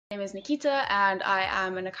My name is Nikita and I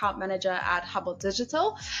am an account manager at Huble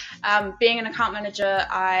Digital. Being an account manager,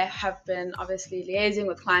 I have been obviously liaising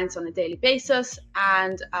with clients on a daily basis,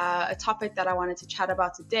 and a topic that I wanted to chat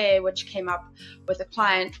about today, which came up with a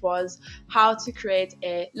client, was how to create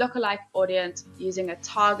a lookalike audience using a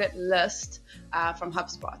target list from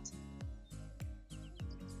HubSpot.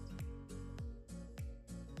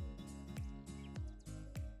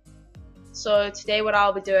 So today what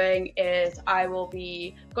I'll be doing is I will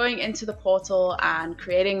be going into the portal and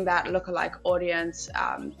creating that lookalike audience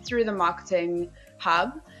through the marketing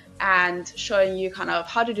hub and showing you kind of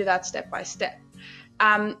how to do that step by step.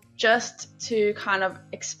 Just to kind of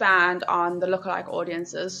expand on the lookalike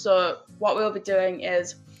audiences. So what we'll be doing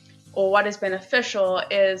is, or what is beneficial,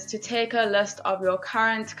 is to take a list of your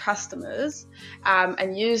current customers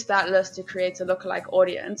and use that list to create a lookalike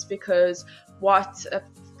audience, because what a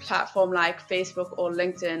platform like Facebook or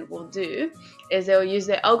LinkedIn will do is they'll use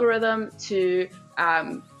their algorithm to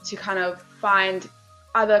kind of find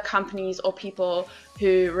other companies or people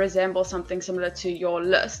who resemble something similar to your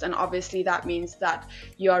list, and obviously that means that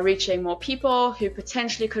you are reaching more people who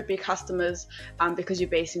potentially could be customers because you're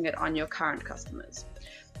basing it on your current customers.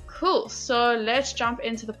 Cool, so let's jump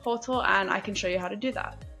into the portal and I can show you how to do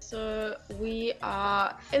that. So we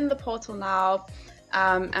are in the portal now.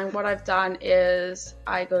 And what I've done is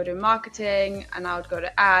I go to marketing and I would go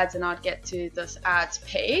to ads and I'd get to this ads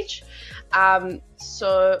page.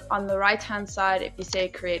 So on the right hand side, if you say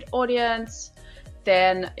create audience,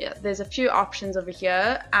 then there's a few options over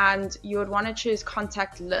here, and you would want to choose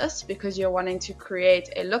contact list because you're wanting to create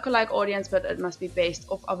a lookalike audience, but it must be based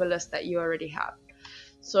off of a list that you already have.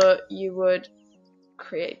 So you would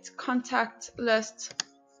create contact list.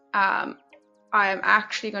 I am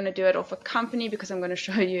actually going to do it off a company because I'm going to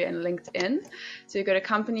show you in LinkedIn. So you go to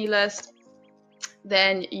company list,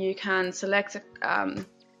 then you can select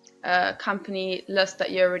a company list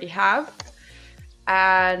that you already have,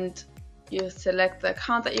 and you select the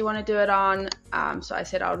account that you want to do it on. So I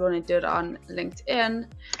said I would want to do it on LinkedIn,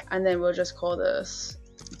 and then we'll just call this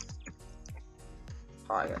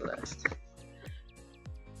target list.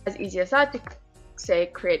 As easy as that. Say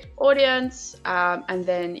create audience, and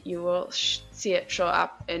then you will see it show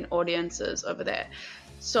up in audiences over there.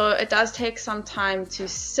 So it does take some time to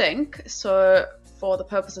sync, so for the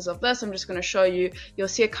purposes of this I'm just going to show you. You'll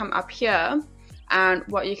see it come up here, and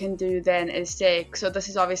what you can do then is say, so this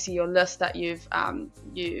is obviously your list that you've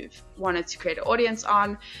wanted to create an audience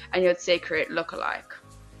on, and you'd say create lookalike,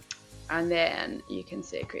 and then you can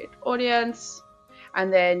say create audience,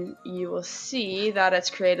 and then you will see that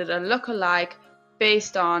it's created a lookalike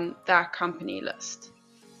based on that company list,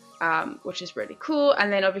 which is really cool.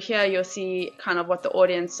 And then over here you'll see kind of what the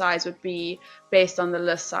audience size would be based on the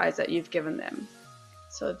list size that you've given them.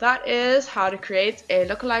 So that is how to create a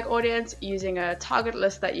lookalike audience using a target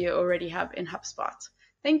list that you already have in HubSpot.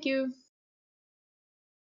 Thank you.